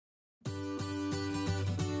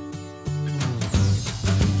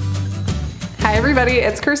Hi everybody,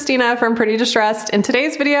 it's Christina from Pretty Distressed. In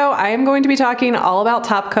today's video, I am going to be talking all about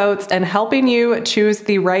top coats and helping you choose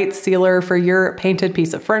the right sealer for your painted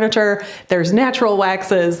piece of furniture. There's natural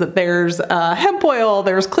waxes, there's hemp oil,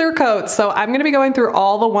 there's clear coats. So I'm gonna be going through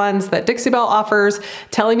all the ones that Dixie Belle offers,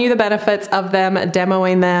 telling you the benefits of them,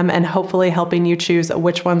 demoing them, and hopefully helping you choose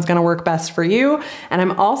which one's gonna work best for you. And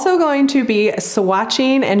I'm also going to be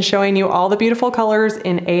swatching and showing you all the beautiful colors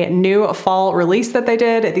in a new fall release that they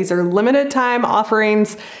did. These are limited time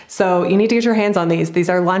offerings, so you need to get your hands on these. These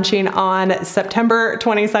are launching on September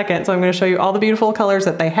 22nd. So I'm going to show you all the beautiful colors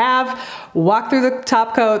that they have, walk through the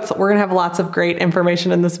top coats. We're going to have lots of great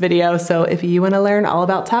information in this video. So if you want to learn all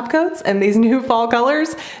about top coats and these new fall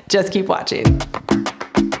colors, just keep watching.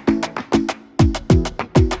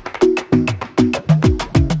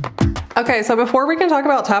 Okay, so before we can talk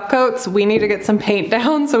about top coats, we need to get some paint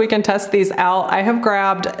down so we can test these out. I have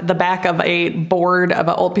grabbed the back of a board of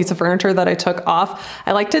an old piece of furniture that I took off.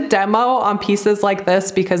 I like to demo on pieces like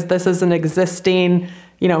this because this is an existing,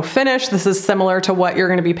 finish. This is similar to what you're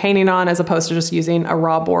gonna be painting on as opposed to just using a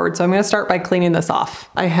raw board. So I'm gonna start by cleaning this off.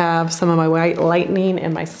 I have some of my white lightning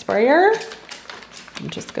in my sprayer. I'm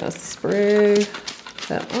just gonna spray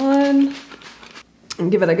that on. And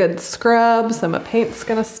give it a good scrub so my paint's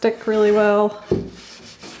gonna stick really well.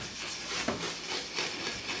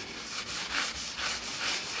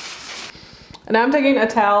 And now I'm taking a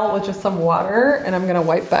towel with just some water and I'm gonna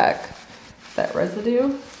wipe back that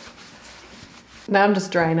residue. Now I'm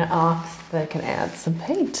just drying it off so that I can add some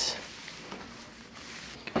paint.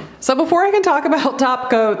 So before I can talk about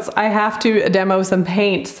top coats, I have to demo some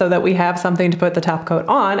paint so that we have something to put the top coat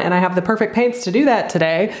on, and I have the perfect paints to do that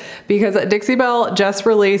today because Dixie Belle just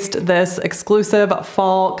released this exclusive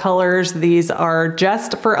fall colors. These are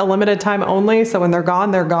just for a limited time only, so when they're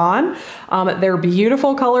gone, they're gone. They're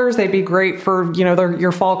beautiful colors. They'd be great for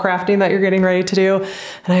your fall crafting that you're getting ready to do,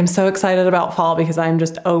 and I'm so excited about fall because I'm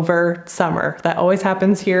just over summer. That always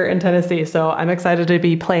happens here in Tennessee, so I'm excited to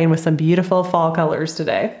be playing with some beautiful fall colors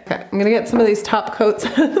today. Okay, I'm gonna get some of these top coats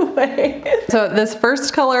out of the way. So this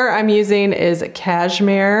first color I'm using is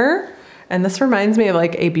Cashmere, and this reminds me of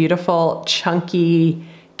like a beautiful chunky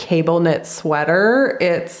cable knit sweater.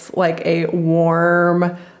 It's like a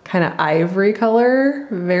warm kind of ivory color,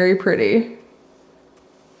 very pretty.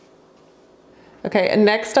 Okay, and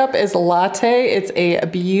next up is Latte. It's a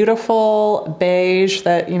beautiful beige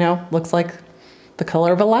that, looks like the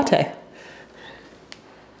color of a latte.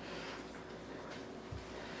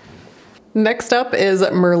 Next up is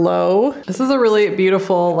Merlot. This is a really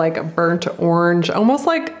beautiful, like burnt orange, almost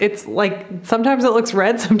like sometimes it looks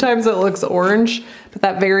red, sometimes it looks orange, but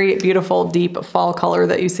that very beautiful deep fall color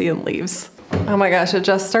that you see in leaves. Oh my gosh, it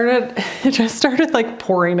just started like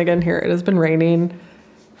pouring again here. It has been raining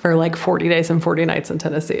for like 40 days and 40 nights in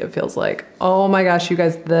Tennessee, it feels like. Oh my gosh, you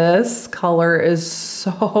guys, this color is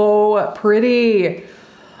so pretty.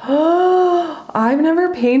 Oh, I've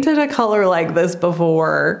never painted a color like this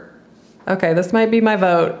before. Okay, this might be my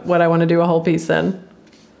vote, what I want to do a whole piece in.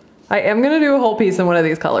 I am going to do a whole piece in one of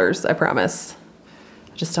these colors, I promise.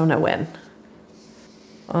 I just don't know when.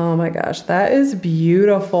 Oh my gosh, that is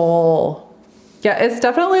beautiful. Yeah, it's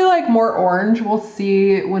definitely like more orange. We'll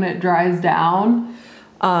see when it dries down.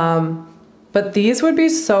 But these would be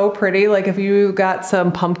so pretty. Like if you got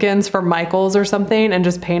some pumpkins from Michael's or something and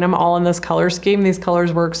just paint them all in this color scheme. These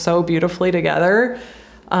colors work so beautifully together.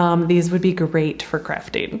 These would be great for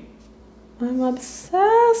crafting. I'm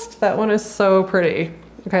obsessed. That one is so pretty.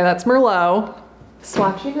 Okay, that's Merlot.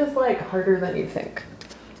 Swatching is like harder than you think.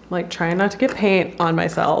 I'm like trying not to get paint on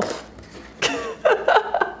myself.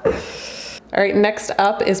 All right, next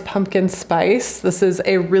up is Pumpkin Spice. This is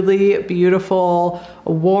a really beautiful,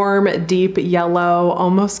 warm, deep yellow,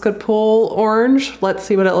 almost could pull orange. Let's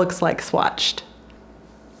see what it looks like swatched.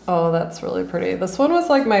 Oh, that's really pretty. This one was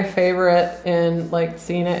like my favorite in like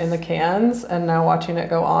seeing it in the cans and now watching it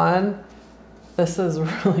go on. This is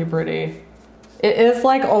really pretty. It is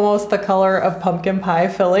like almost the color of pumpkin pie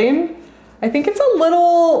filling. I think it's a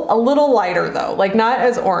little lighter though, like not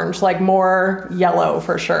as orange, like more yellow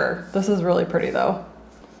for sure. This is really pretty though.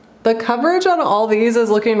 The coverage on all these is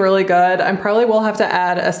looking really good. I probably will have to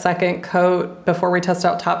add a second coat before we test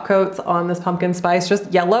out top coats on this Pumpkin Spice.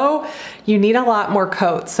 Just yellow, you need a lot more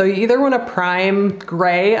coats. So you either want to prime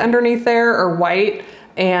gray underneath there or white,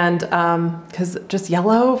 and because just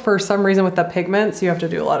yellow, for some reason with the pigments, you have to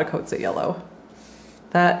do a lot of coats of yellow.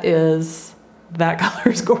 That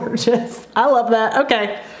color's gorgeous. I love that.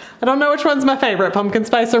 Okay, I don't know which one's my favorite, Pumpkin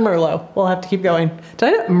Spice or Merlot. We'll have to keep going.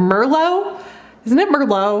 Merlot? Isn't it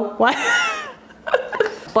Merlot? Why?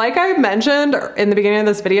 Like I mentioned in the beginning of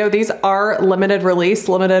this video, these are limited release,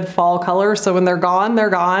 limited fall colors. So when they're gone, they're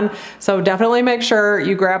gone. So definitely make sure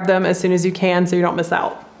you grab them as soon as you can so you don't miss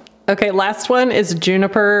out. Okay, last one is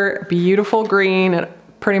Juniper, beautiful green. It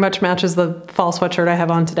pretty much matches the fall sweatshirt I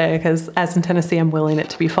have on today because as in Tennessee, I'm willing it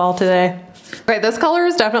to be fall today. Okay, this color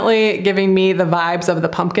is definitely giving me the vibes of the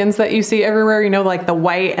pumpkins that you see everywhere. You know, like the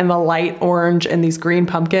white and the light orange and these green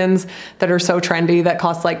pumpkins that are so trendy that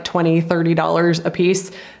cost like $20, $30 a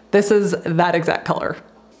piece. This is that exact color.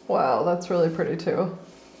 Wow, that's really pretty too.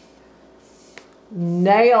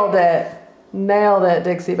 Nailed it. Nailed it,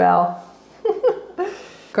 Dixie Belle.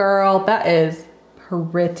 Girl, that is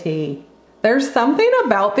pretty. There's something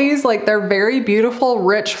about these, like they're very beautiful,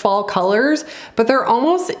 rich fall colors, but they're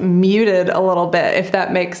almost muted a little bit, if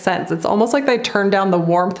that makes sense. It's almost like they turn down the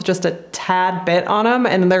warmth just a tad bit on them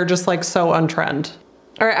and they're just like so on trend.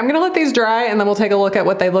 All right, I'm gonna let these dry and then we'll take a look at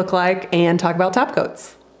what they look like and talk about top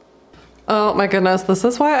coats. Oh my goodness, this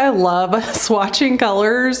is why I love swatching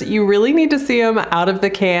colors. You really need to see them out of the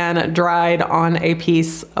can, dried on a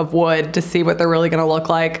piece of wood to see what they're really gonna look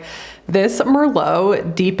like. This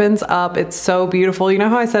Merlot deepens up. It's so beautiful. You know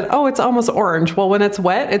how I said, oh, it's almost orange. Well, when it's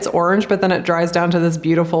wet, it's orange, but then it dries down to this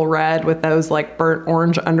beautiful red with those like burnt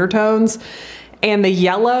orange undertones. And the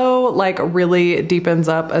yellow like really deepens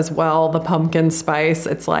up as well, the pumpkin spice.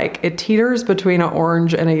 It's like, it teeters between an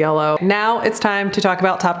orange and a yellow. Now it's time to talk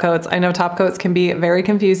about top coats. I know top coats can be very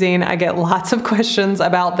confusing. I get lots of questions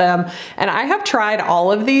about them and I have tried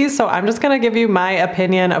all of these. So I'm just gonna give you my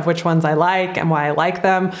opinion of which ones I like and why I like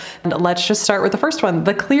them. And let's just start with the first one,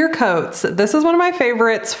 the clear coats. This is one of my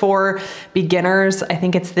favorites for beginners. I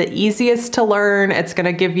think it's the easiest to learn. It's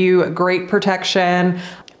gonna give you great protection.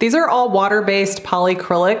 These are all water-based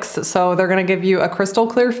polyacrylics, so they're gonna give you a crystal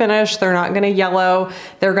clear finish. They're not gonna yellow.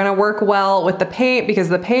 They're gonna work well with the paint because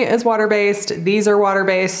the paint is water-based. These are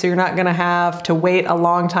water-based, so you're not gonna have to wait a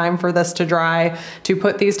long time for this to dry to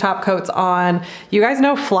put these top coats on. You guys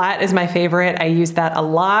know flat is my favorite. I use that a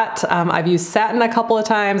lot. I've used satin a couple of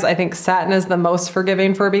times. I think satin is the most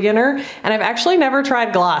forgiving for a beginner, and I've actually never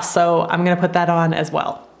tried gloss, so I'm gonna put that on as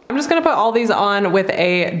well. I'm just gonna put all these on with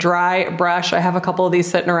a dry brush. I have a couple of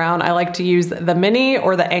these sitting around. I like to use the mini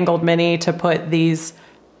or the angled mini to put these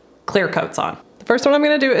clear coats on. The first one I'm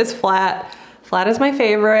gonna do is flat. Flat is my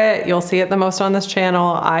favorite. You'll see it the most on this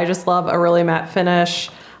channel. I just love a really matte finish.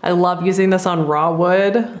 I love using this on raw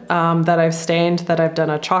wood that I've stained, that I've done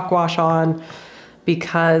a chalk wash on,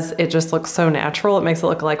 because it just looks so natural. It makes it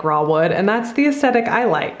look like raw wood, and that's the aesthetic I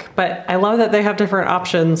like. But I love that they have different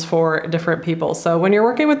options for different people. So when you're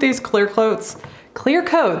working with these clear coats,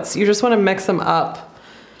 you just wanna mix them up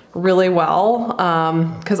really well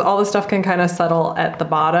because all the stuff can kind of settle at the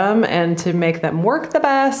bottom, and to make them work the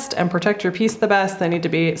best and protect your piece the best, they need to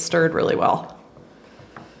be stirred really well.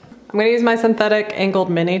 I'm gonna use my synthetic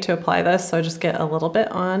angled mini to apply this, so I just get a little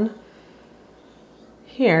bit on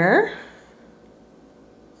here.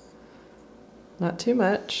 Not too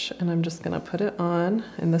much, and I'm just gonna put it on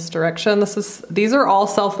in this direction. These are all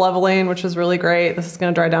self-leveling, which is really great. This is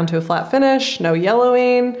gonna dry down to a flat finish, no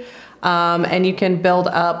yellowing, and you can build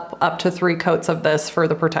up to 3 coats of this for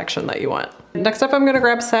the protection that you want. Next up, I'm gonna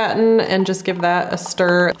grab satin and just give that a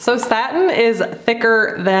stir. So satin is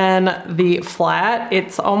thicker than the flat.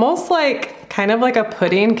 It's almost like, kind of like a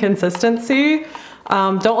pudding consistency.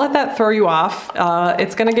 Don't let that throw you off.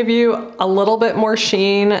 It's gonna give you a little bit more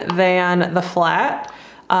sheen than the flat.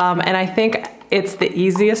 And I think it's the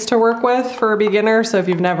easiest to work with for a beginner. So if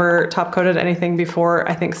you've never top coated anything before,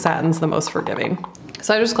 I think satin's the most forgiving.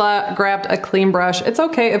 So I just grabbed a clean brush. It's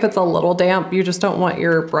okay if it's a little damp. You just don't want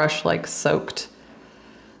your brush like soaked.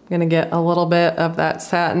 I'm gonna get a little bit of that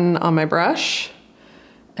satin on my brush.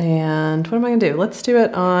 And what am I gonna do? Let's do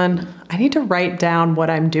it on, I need to write down what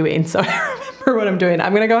I'm doing so I remember what I'm doing.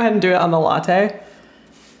 I'm gonna go ahead and do it on the latte.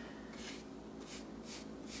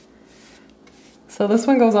 So this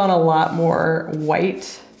one goes on a lot more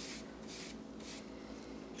white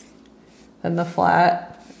than the flat.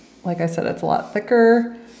 Like I said, it's a lot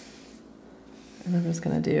thicker. And I'm just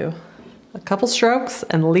gonna do a couple strokes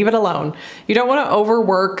and leave it alone. You don't want to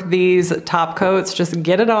overwork these top coats. Just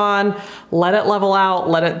get it on, let it level out,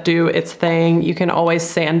 let it do its thing. You can always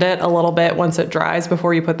sand it a little bit once it dries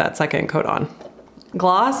before you put that second coat on.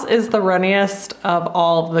 Gloss is the runniest of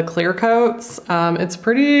all of the clear coats. Looks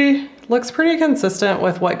pretty consistent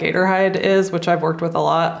with what Gator Hide is, which I've worked with a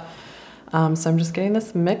lot. So I'm just getting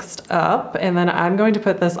this mixed up, and then I'm going to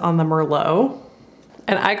put this on the Merlot.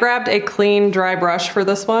 And I grabbed a clean dry brush for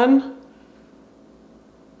this one.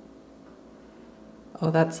 Oh,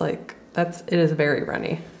 it is very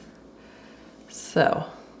runny. So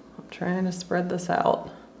I'm trying to spread this out.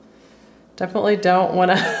 Definitely don't want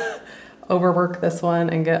to overwork this one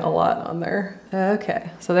and get a lot on there. Okay,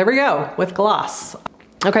 so there we go with gloss.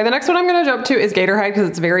 Okay, the next one I'm gonna jump to is Gator Hide because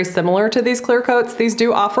it's very similar to these clear coats. These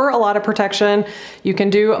do offer a lot of protection. You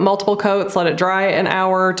can do multiple coats, let it dry an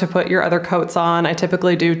hour to put your other coats on. I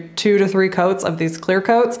typically do 2 to 3 coats of these clear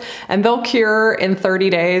coats and they'll cure in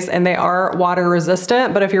 30 days and they are water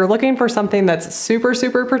resistant. But if you're looking for something that's super,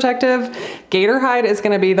 super protective, Gator Hide is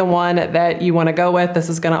gonna be the one that you wanna go with. This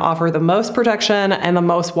is gonna offer the most protection and the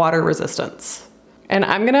most water resistance. And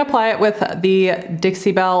I'm gonna apply it with the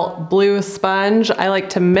Dixie Belle Blue Sponge. I like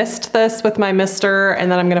to mist this with my mister and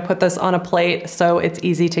then I'm gonna put this on a plate so it's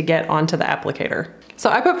easy to get onto the applicator. So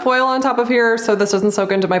I put foil on top of here so this doesn't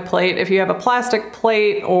soak into my plate. If you have a plastic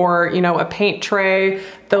plate or a paint tray,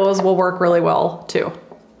 those will work really well too.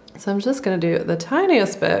 So I'm just gonna do the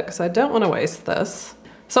tiniest bit because I don't wanna waste this.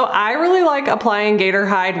 So I really like applying Gator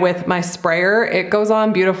Hide with my sprayer. It goes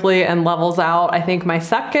on beautifully and levels out. I think my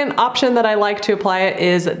second option that I like to apply it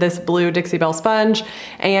is this blue Dixie Belle sponge.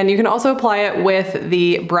 And you can also apply it with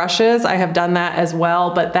the brushes. I have done that as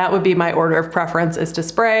well, but that would be my order of preference is to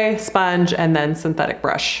spray, sponge, and then synthetic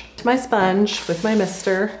brush. To my sponge with my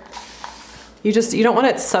mister. You don't want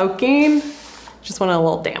it soaking, just want it a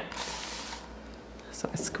little damp. So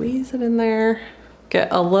I squeeze it in there. Get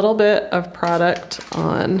a little bit of product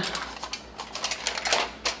on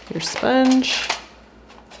your sponge.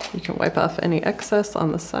 You can wipe off any excess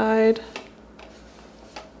on the side.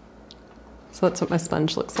 So that's what my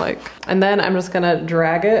sponge looks like. And then I'm just gonna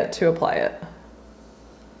drag it to apply it.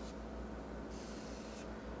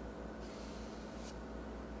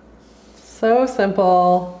 So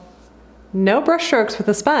simple. No brush strokes with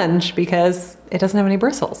a sponge because it doesn't have any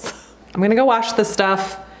bristles. I'm gonna go wash this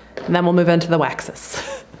stuff and then we'll move into the waxes.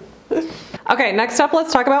 Okay, next up,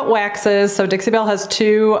 let's talk about waxes. So Dixie Belle has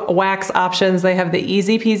 2 wax options. They have the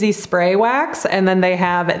Easy Peasy Spray Wax, and then they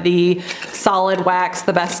have the solid wax,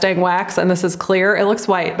 the Best Dang Wax, and this is clear. It looks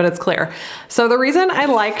white, but it's clear. So the reason I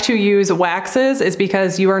like to use waxes is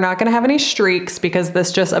because you are not gonna have any streaks because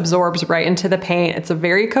this just absorbs right into the paint. It's a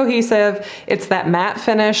very cohesive. It's that matte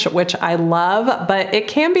finish, which I love, but it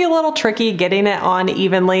can be a little tricky getting it on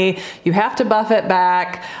evenly. You have to buff it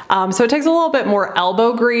back. So it takes a little bit more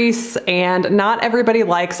elbow grease, and not everybody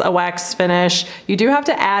likes a wax finish. You do have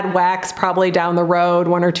to add wax probably down the road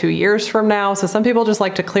 1 or 2 years from now. So some people just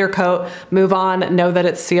like to clear coat, move on, know that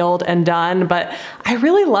it's sealed and done. But I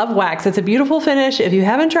really love wax. It's a beautiful finish. If you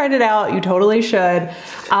haven't tried it out, you totally should.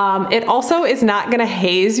 It also is not gonna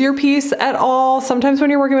haze your piece at all. Sometimes when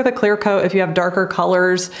you're working with a clear coat, if you have darker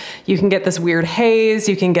colors, you can get this weird haze.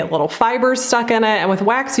 You can get little fibers stuck in it. And with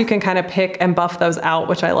wax, you can kind of pick and buff those out,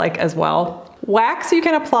 which I like as well. Wax you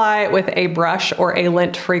can apply with a brush or a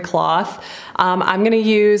lint-free cloth. I'm gonna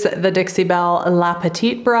use the Dixie Belle La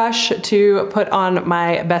Petite brush to put on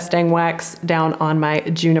my Best Dang Wax down on my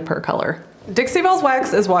Juniper color. Dixie Belle's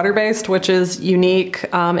wax is water-based, which is unique.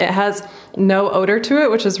 It has no odor to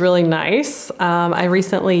it, which is really nice. I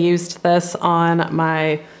recently used this on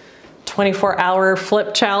my 24-hour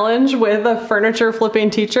flip challenge with a furniture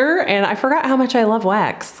flipping teacher, and I forgot how much I love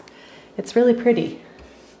wax. It's really pretty.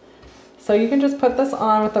 So you can just put this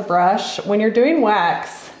on with a brush. When you're doing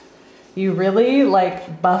wax, you really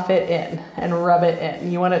like buff it in and rub it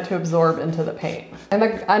in. You want it to absorb into the paint. And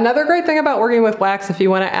another great thing about working with wax, if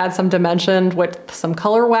you want to add some dimension with some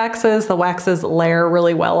color waxes, the waxes layer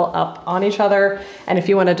really well up on each other. And if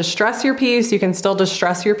you want to distress your piece, you can still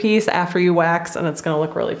distress your piece after you wax and it's going to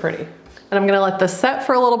look really pretty. And I'm going to let this set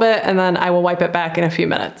for a little bit and then I will wipe it back in a few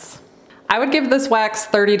minutes. I would give this wax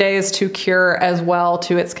 30 days to cure as well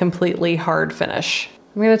to its completely hard finish.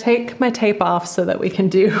 I'm gonna take my tape off so that we can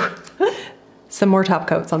do some more top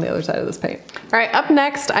coats on the other side of this paint. All right, up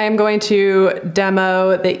next, I am going to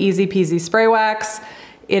demo the Easy Peasy Spray Wax.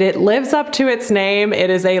 It lives up to its name. It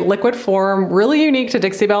is a liquid form, really unique to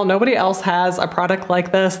Dixie Belle. Nobody else has a product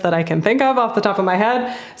like this that I can think of off the top of my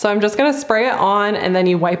head. So I'm just gonna spray it on and then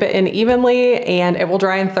you wipe it in evenly and it will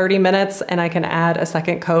dry in 30 minutes and I can add a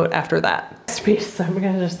second coat after that. Next piece, so I'm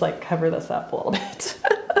gonna just like cover this up a little bit.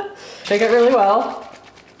 Shake it really well.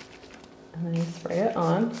 And then you spray it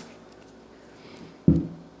on.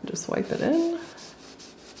 Just wipe it in.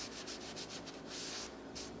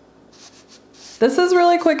 This is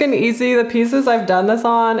really quick and easy. The pieces I've done this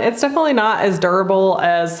on, it's definitely not as durable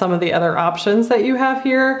as some of the other options that you have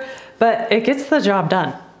here, but it gets the job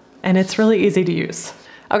done and it's really easy to use.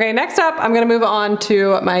 Okay, next up, I'm gonna move on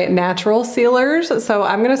to my natural sealers. So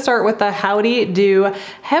I'm gonna start with the Howdy Do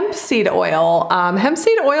hemp seed oil. Hemp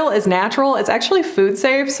seed oil is natural. It's actually food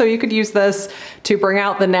safe, so you could use this to bring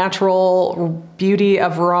out the natural beauty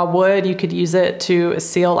of raw wood. You could use it to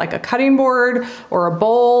seal like a cutting board or a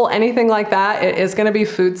bowl, anything like that. It is gonna be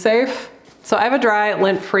food safe. So I have a dry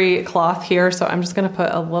lint-free cloth here, so I'm just gonna put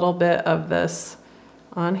a little bit of this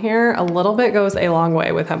on here. A little bit goes a long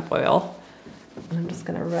way with hemp oil. And I'm just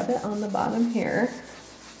gonna rub it on the bottom here.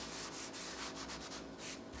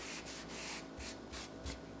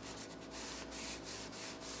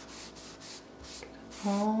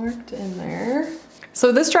 All worked in there.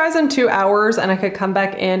 So this dries in 2 hours and I could come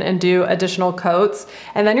back in and do additional coats.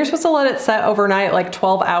 And then you're supposed to let it set overnight, like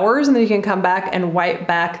 12 hours, and then you can come back and wipe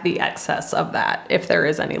back the excess of that if there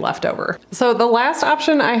is any left over. So the last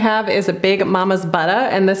option I have is a Big Mama's Butter,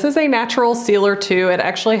 and this is a natural sealer too. It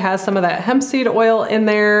actually has some of that hemp seed oil in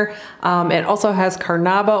there. It also has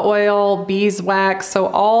carnauba oil, beeswax, so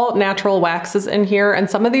all natural waxes in here. And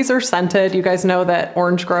some of these are scented. You guys know that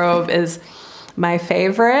Orange Grove is my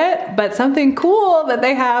favorite, but something cool that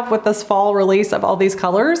they have with this fall release of all these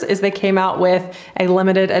colors is they came out with a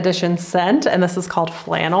limited edition scent, and this is called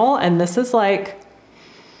Flannel, and this is like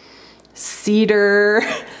cedar,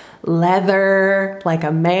 leather, like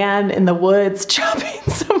a man in the woods chopping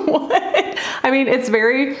some wood. I mean,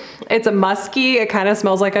 it's a musky, it kind of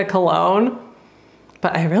smells like a cologne,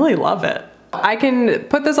 but I really love it. I can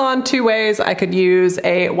put this on 2 ways. I could use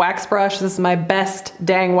a wax brush. This is my best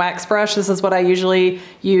dang wax brush. This is what I usually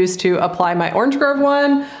use to apply my Orange Grove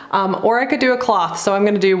one, or I could do a cloth. So I'm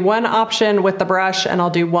gonna do one option with the brush and I'll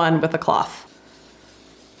do one with the cloth.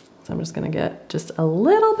 So I'm just gonna get just a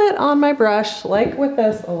little bit on my brush. Like with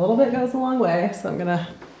this, a little bit goes a long way. So I'm gonna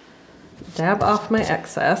dab off my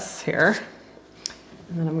excess here.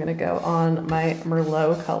 And then I'm gonna go on my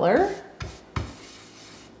Merlot color.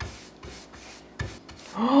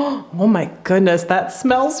 Oh my goodness, that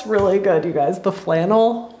smells really good, you guys. The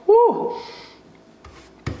flannel, woo.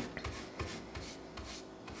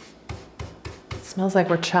 It smells like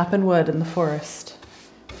we're chopping wood in the forest.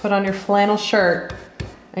 Put on your flannel shirt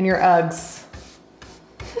and your Uggs.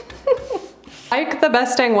 Like the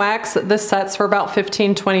Best Dang Wax, this sets for about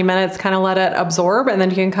 15-20 minutes, kind of let it absorb, and then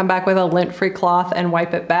you can come back with a lint-free cloth and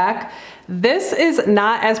wipe it back. This is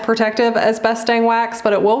not as protective as Best Dang Wax,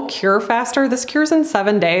 but it will cure faster. This cures in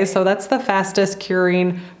 7 days, so that's the fastest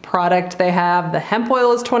curing product they have. The hemp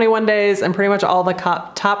oil is 21 days, and pretty much all the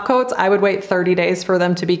top coats, I would wait 30 days for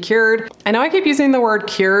them to be cured. I know I keep using the word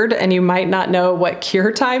cured, and you might not know what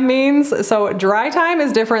cure time means. So dry time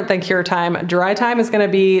is different than cure time. Dry time is gonna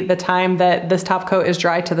be the time that this top coat is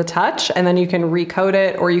dry to the touch, and then you can recoat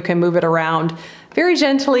it or you can move it around very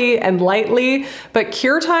gently and lightly. But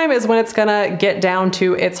cure time is when it's gonna get down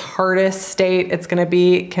to its hardest state. It's gonna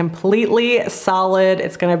be completely solid.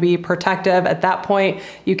 It's gonna be protective. At that point,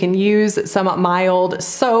 you can use some mild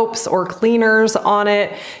soaps or cleaners on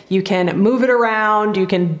it. You can move it around. You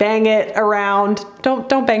can bang it around.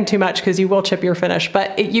 Don't bang too much because you will chip your finish,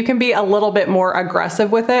 but you can be a little bit more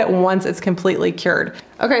aggressive with it once it's completely cured.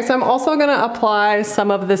 Okay, so I'm also gonna apply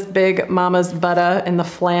some of this Big Mama's Butter in the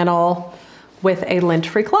flannel with a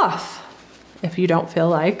lint-free cloth if you don't feel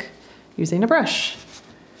like using a brush.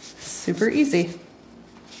 Super easy.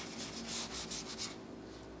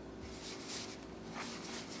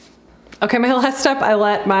 Okay, my last step, I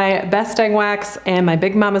let my Best Dang Wax and my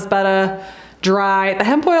Big Mama's Butter dry. The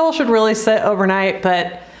hemp oil should really sit overnight,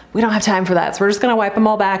 but we don't have time for that. So we're just gonna wipe them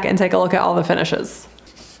all back and take a look at all the finishes.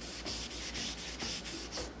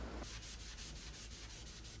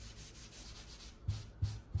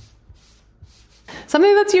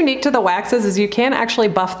 Something that's unique to the waxes is you can actually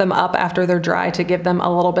buff them up after they're dry to give them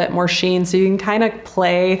a little bit more sheen. So you can kind of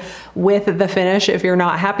play with the finish if you're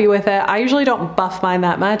not happy with it. I usually don't buff mine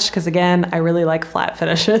that much because again, I really like flat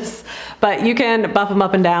finishes, but you can buff them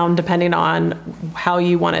up and down depending on how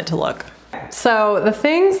you want it to look. So the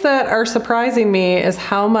things that are surprising me is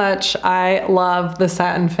how much I love the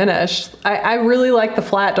satin finish. I really like the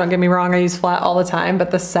flat, don't get me wrong, I use flat all the time,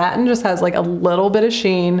 but the satin just has like a little bit of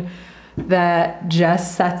sheen that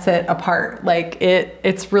just sets it apart. Like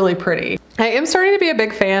it's really pretty. I am starting to be a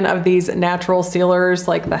big fan of these natural sealers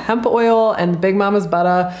like the hemp oil and Big Mama's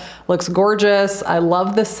Butter. Looks gorgeous. I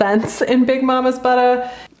love the scents in Big Mama's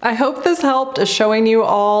Butter. I hope this helped showing you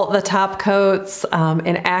all the top coats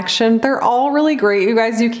in action. They're all really great, you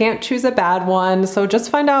guys. You can't choose a bad one. So just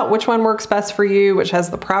find out which one works best for you, which has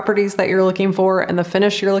the properties that you're looking for and the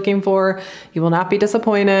finish you're looking for. You will not be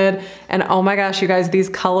disappointed. And oh my gosh, you guys, these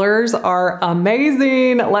colors are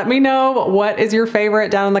amazing. Let me know what is your favorite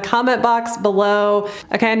down in the comment box below.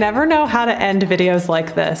 Okay, I never know how to end videos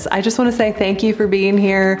like this. I just want to say thank you for being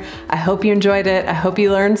here. I hope you enjoyed it. I hope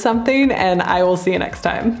you learned something, and I will see you next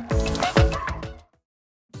time.